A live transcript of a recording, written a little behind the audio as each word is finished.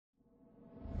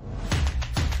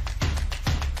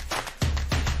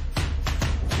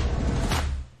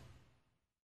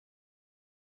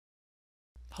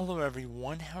Hello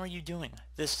everyone, how are you doing?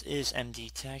 This is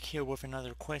MD Tech here with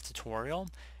another quick tutorial.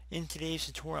 In today's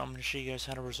tutorial I'm going to show you guys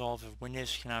how to resolve if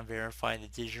Windows cannot verify the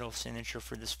digital signature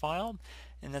for this file,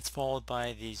 and that's followed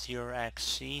by the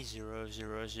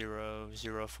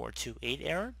 0xc0000428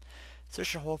 error. So this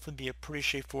should hopefully be a pretty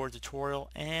straightforward tutorial,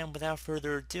 and without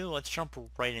further ado, let's jump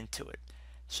right into it.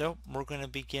 So we're going to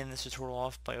begin this tutorial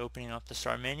off by opening up the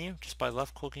Start menu just by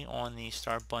left clicking on the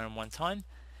Start button one time.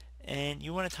 And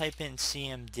you want to type in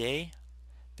CMD.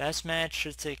 Best match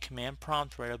should say command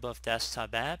prompt right above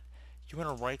desktop app. You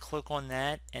want to right click on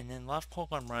that and then left click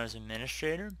on run as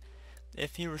administrator.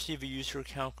 If you receive a user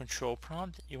account control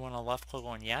prompt, you want to left click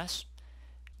on yes.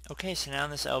 Okay, so now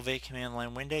in this Elevate command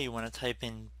line window, you want to type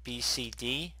in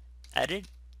BCD edit,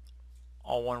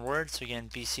 all one word. So again,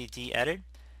 BCD edit.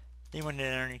 Then you want to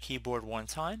enter on your keyboard one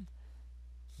time.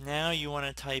 Now you want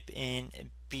to type in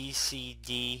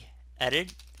BCD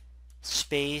edit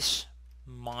space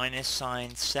minus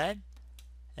sign set,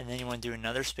 and then you want to do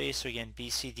another space. So again,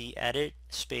 BCD edit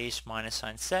space minus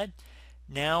sign set.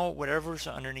 Now whatever's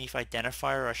underneath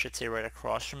identifier, or I should say right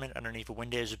across from it underneath a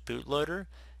Windows bootloader,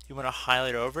 you want to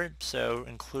highlight over it, so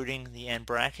including the end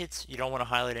brackets. You don't want to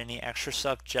highlight any extra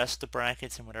stuff, just the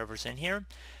brackets and whatever's in here.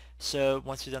 So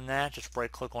once you've done that, just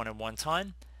right click on it one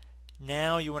time.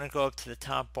 Now you want to go up to the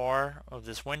top bar of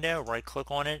this window, right click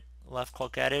on it, left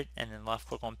click edit, and then left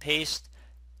click on paste.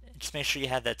 Just make sure you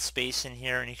have that space in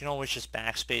here, and you can always just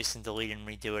backspace and delete and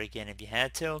redo it again if you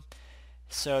had to.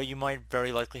 So you might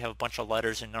very likely have a bunch of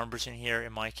letters and numbers in here.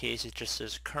 In my case it just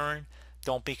says current.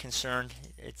 Don't be concerned,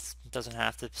 it doesn't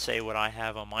have to say what I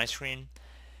have on my screen.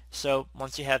 So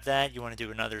once you have that, you want to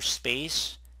do another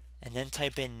space and then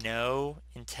type in no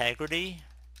integrity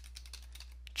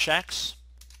checks,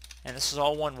 and this is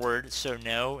all one word, so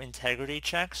no integrity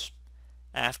checks.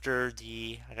 After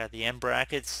I got the end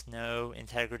brackets, no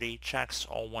integrity checks,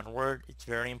 all one word. It's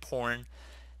very important.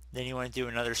 Then you want to do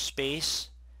another space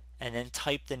and then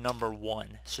type the number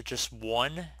 1. So just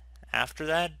 1 after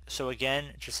that. So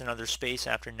again, just another space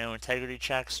after no integrity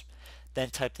checks. Then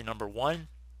type the number 1.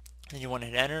 Then you want to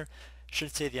hit enter.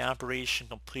 Should say the operation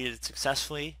completed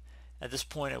successfully. At this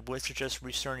point, it would suggest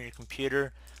restarting your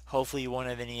computer. Hopefully you won't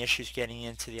have any issues getting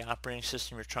into the operating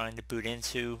system you're trying to boot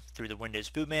into through the Windows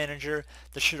Boot Manager.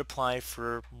 This should apply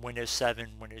for Windows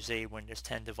 7, Windows 8, Windows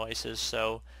 10 devices,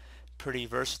 so pretty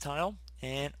versatile.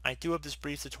 And I do hope this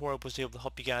brief tutorial was able to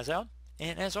help you guys out.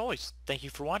 And as always, thank you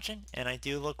for watching, and I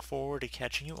do look forward to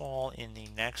catching you all in the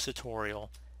next tutorial.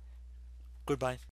 Goodbye.